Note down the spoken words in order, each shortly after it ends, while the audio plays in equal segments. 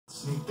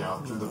sneaked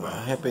out through the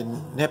back.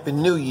 Happy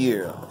New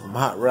Year,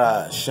 hot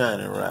ride,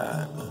 shining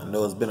ride. I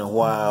know it's been a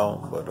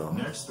while, but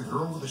Next, the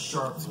girl with the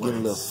sharp it's getting a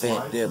little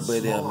fat there,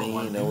 buddy. I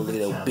mean, you know, look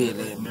at that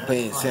Billy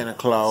playing Santa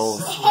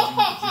Claus.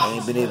 I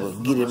ain't been able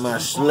to get in my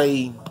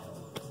sleigh.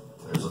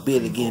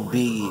 Billy getting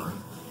big,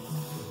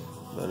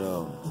 but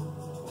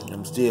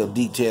I'm still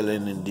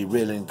detailing and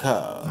derailing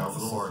cars. Now for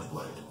the large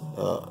blade.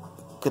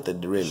 Cut the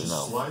derailing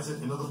off. Slides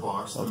it into the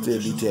box. I'm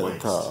still detailing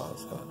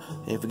cars.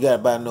 Ain't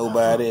forgot about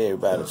nobody.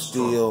 Everybody's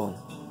still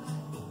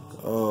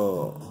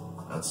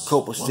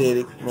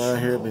copacetic around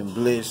here. Been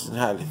blessed and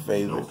highly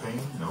favored. No pain,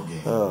 no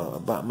gain.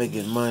 About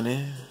making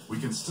money. We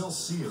can still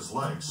see his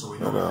legs, so we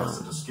know he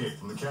hasn't escaped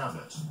from the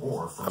cabinet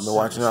or from. I've been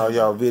watching all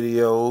y'all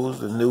videos,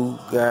 the new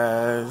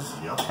guys.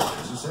 Yep,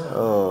 there's his head.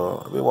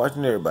 I've been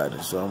watching everybody,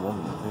 so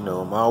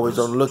I'm always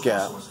on the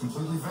lookout. It's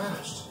completely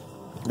vanished.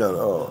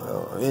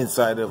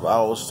 Inside of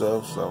all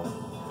stuff. So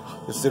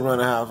just sitting around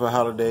the house for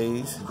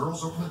holidays. The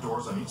girls open the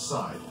doors on each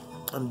side.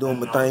 I'm doing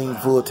my thing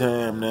full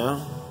time now.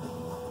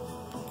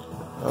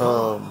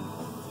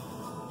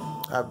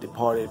 I've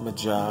departed my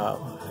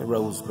job in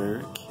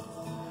Roseburg.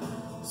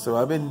 So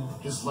I've been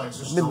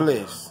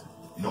blessed,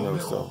 you know,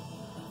 so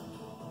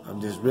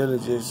I'm just really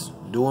just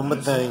doing my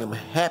thing. I'm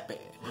happy.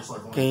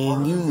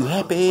 Can you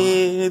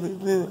happy?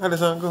 How does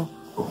that go?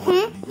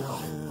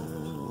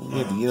 You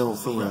have to get on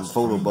film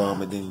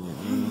photobomb and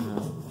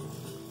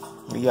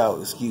then y'all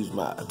excuse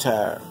my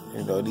attire,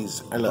 you know,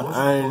 these little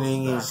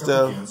ironing and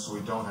stuff.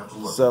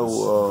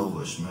 So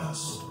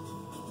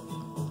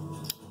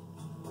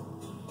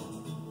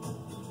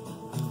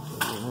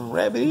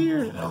rabbit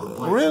ears?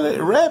 Really?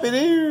 Rabbit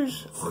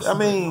ears? I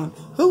mean,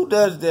 who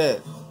does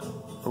that?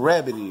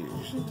 Rabbit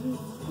ears. Then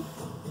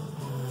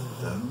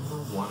the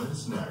one in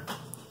his neck.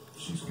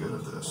 She's good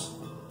at this.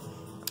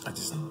 I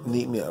just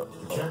need me a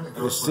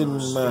just sitting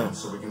in my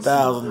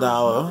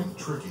 $1,000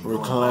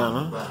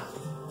 recliner.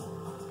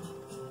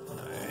 I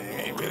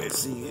ain't really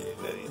see it,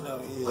 but you know,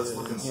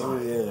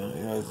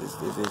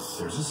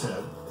 There's his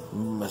head.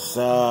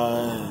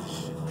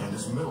 Massage,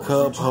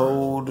 cup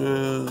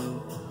holder,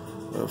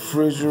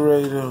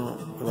 refrigerator,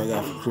 what I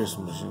got for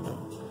Christmas, you know.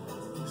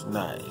 It's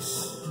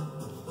nice.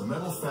 The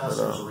metal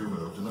fasteners are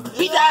removed and then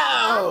Peace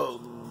out!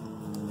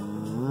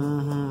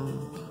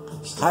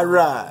 I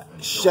ride,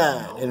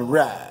 shine, and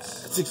ride.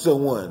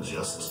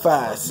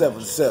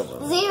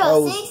 601-577.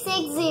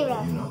 0660. you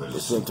know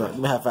there's Give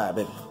me a high five,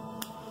 baby.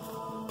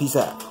 Peace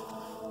out.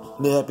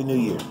 Happy New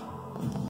Year.